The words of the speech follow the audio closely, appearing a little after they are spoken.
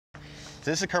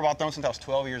this is a curveball I've thrown since I was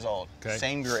 12 years old. Okay.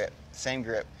 Same grip, same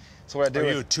grip. So what I do Are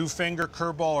is, you a two-finger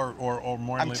curveball or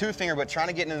more? I'm two-finger, but trying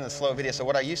to get into the slow video. So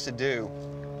what I used to do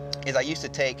is I used to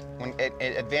take,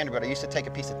 at Vanderbilt, I used to take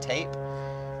a piece of tape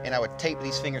and I would tape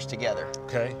these fingers together.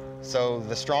 Okay. So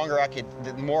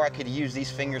the more I could use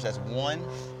these fingers as one,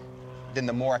 then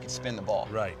the more I could spin the ball.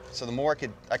 Right. So the more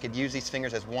I could use these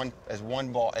fingers as one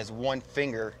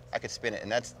finger, I could spin it,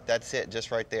 and that's it,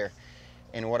 just right there.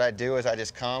 And what I do is I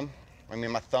just come. I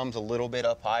mean, my thumb's a little bit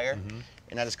up higher,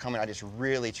 and I just come and I just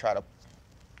really try to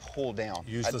pull down.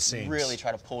 Use the seams. Really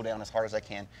try to pull down as hard as I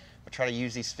can, but try to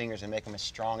use these fingers and make them as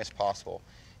strong as possible,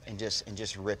 and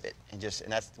just rip it, and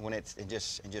that's when and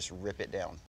just rip it down.